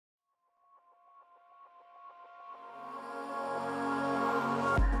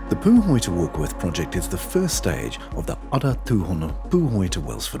The Puhoi to Warkworth project is the first stage of the Ara Tūhono Pūhoi to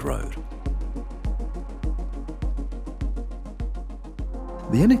Wellsford road.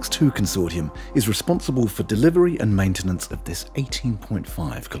 The NX2 Consortium is responsible for delivery and maintenance of this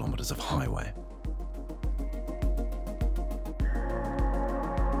 18.5 kilometres of highway.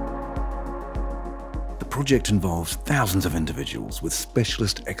 The project involves thousands of individuals with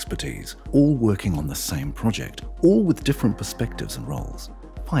specialist expertise, all working on the same project, all with different perspectives and roles.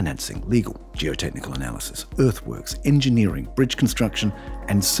 Financing, legal, geotechnical analysis, earthworks, engineering, bridge construction,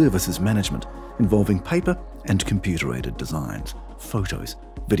 and services management, involving paper and computer-aided designs, photos,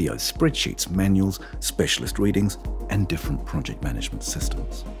 videos, spreadsheets, manuals, specialist readings, and different project management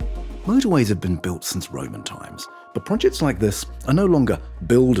systems. Motorways have been built since Roman times, but projects like this are no longer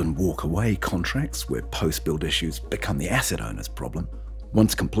build and walk away contracts where post-build issues become the asset owner's problem.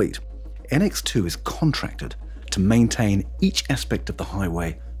 Once complete, NX2 is contracted to maintain each aspect of the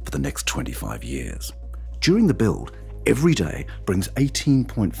highway for the next 25 years. During the build, every day brings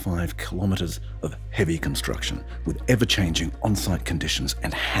 18.5 kilometres of heavy construction with ever-changing on-site conditions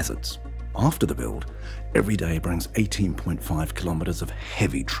and hazards. After the build, every day brings 18.5 kilometres of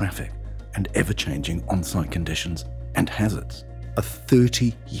heavy traffic and ever-changing on-site conditions and hazards. A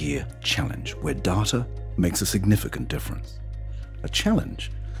 30-year challenge where data makes a significant difference. A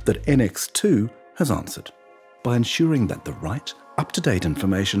challenge that NX2 has answered by ensuring that the right, up-to-date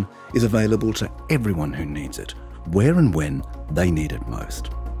information is available to everyone who needs it, where and when they need it most.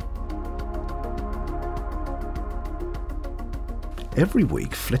 Every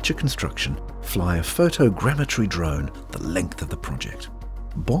week, Fletcher Construction fly a photogrammetry drone the length of the project.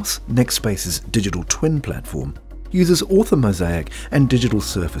 Boss Nextspace's digital twin platform uses ortho-mosaic and digital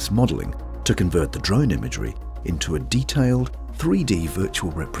surface modelling to convert the drone imagery into a detailed 3D virtual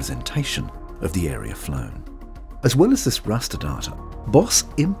representation of the area flown. As well as this raster data, Boss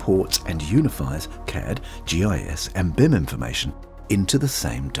imports and unifies CAD, GIS and BIM information into the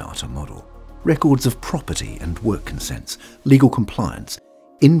same data model. Records of property and work consents, legal compliance,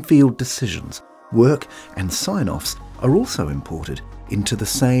 in-field decisions, work and sign-offs are also imported into the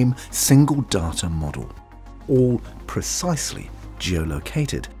same single data model, all precisely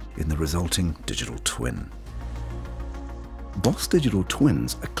geo-located in the resulting digital twin. Boss digital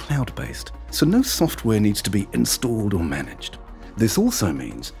twins are cloud-based, so no software needs to be installed or managed. This also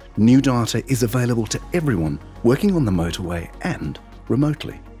means new data is available to everyone working on the motorway and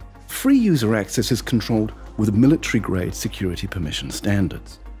remotely. Free user access is controlled with military-grade security permission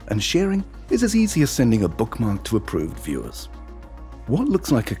standards, and sharing is as easy as sending a bookmark to approved viewers. What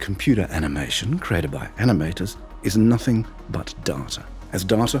looks like a computer animation created by animators is nothing but data. As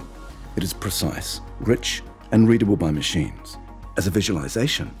data, it is precise, rich, and readable by machines. As a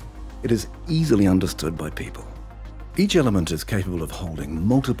visualization, it is easily understood by people. Each element is capable of holding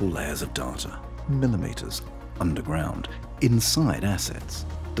multiple layers of data, millimeters underground, inside assets,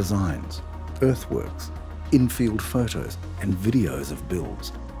 designs, earthworks, in-field photos, and videos of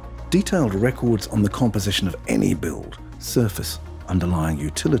builds. Detailed records on the composition of any build, surface, underlying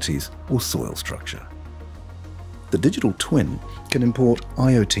utilities, or soil structure. The digital twin can import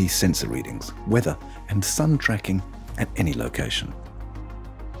IoT sensor readings, weather, and sun tracking at any location.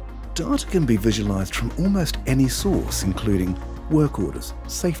 Data can be visualized from almost any source, including work orders,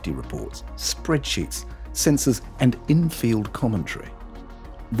 safety reports, spreadsheets, sensors, and in-field commentary.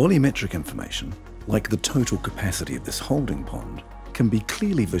 Volumetric information, like the total capacity of this holding pond, can be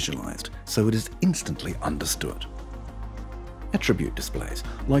clearly visualized so it is instantly understood. Attribute displays,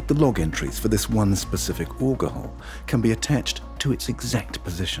 like the log entries for this one specific orga hole, can be attached to its exact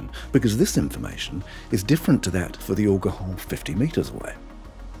position because this information is different to that for the orga hole 50 meters away.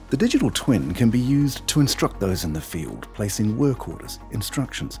 The digital twin can be used to instruct those in the field, placing work orders,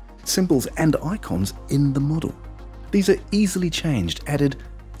 instructions, symbols and icons in the model. These are easily changed, added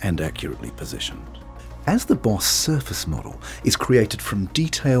and accurately positioned. As the Boss surface model is created from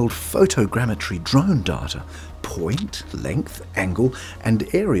detailed photogrammetry drone data, point, length, angle,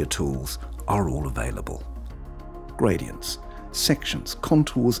 and area tools are all available. Gradients, sections,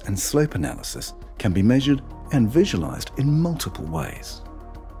 contours, and slope analysis can be measured and visualized in multiple ways.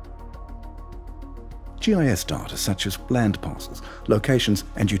 GIS data such as land parcels, locations,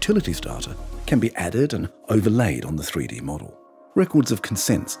 and utilities data can be added and overlaid on the 3D model. Records of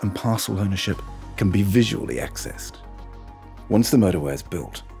consents and parcel ownership can be visually accessed. Once the motorway is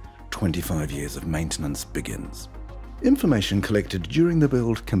built, 25 years of maintenance begins. Information collected during the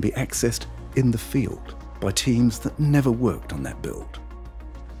build can be accessed in the field by teams that never worked on that build.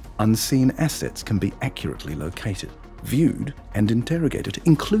 Unseen assets can be accurately located, viewed and interrogated,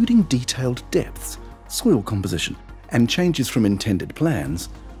 including detailed depths, soil composition, and changes from intended plans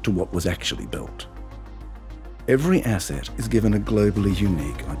to what was actually built. Every asset is given a globally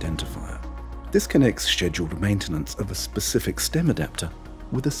unique identifier. This connects scheduled maintenance of a specific stem adapter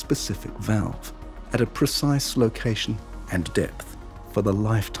with a specific valve at a precise location and depth for the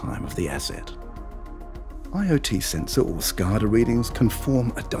lifetime of the asset. IoT sensor or SCADA readings can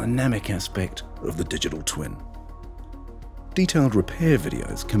form a dynamic aspect of the digital twin. Detailed repair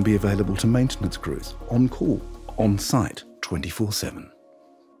videos can be available to maintenance crews on call, on site, 24/7.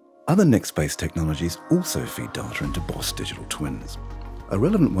 Other Nextspace technologies also feed data into BOSS digital twins. A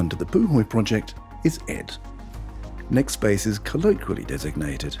relevant one to the Puhoi project is ED. Nextspace's colloquially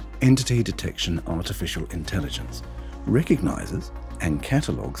designated Entity Detection Artificial Intelligence recognises and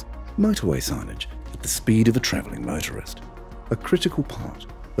catalogues motorway signage at the speed of a travelling motorist, a critical part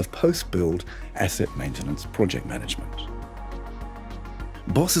of post-build asset maintenance project management.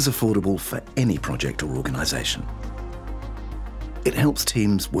 BOSS is affordable for any project or organisation. It helps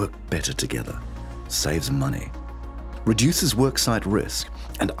teams work better together, saves money, reduces worksite risk,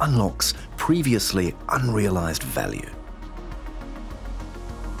 and unlocks previously unrealised value.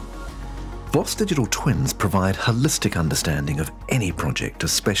 BOSS Digital Twins provide holistic understanding of any project to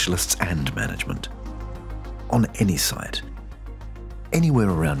specialists and management, on any site, anywhere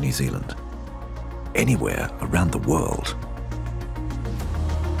around New Zealand, anywhere around the world.